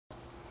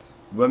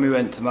When we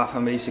went to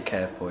Mathy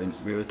Care Point,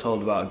 we were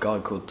told about a guy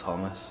called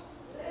Thomas.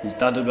 His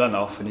dad had run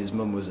off and his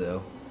mum was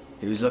ill.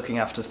 He was looking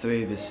after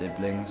 3 of his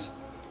siblings.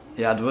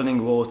 He had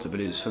running water,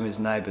 but it was from his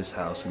neighbour's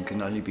house and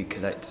can only be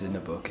collected in a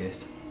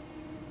bucket.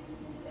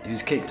 He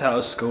was kicked out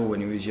of school when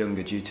he was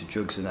younger due to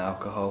drugs and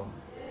alcohol.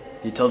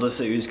 He told us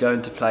that he was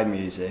going to play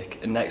music,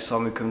 and next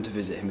time we come to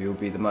visit him he will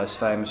be the most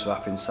famous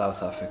rapper in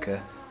South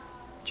Africa.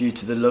 Due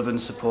to the love and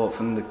support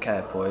from the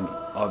Care Point,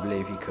 I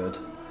believe he could.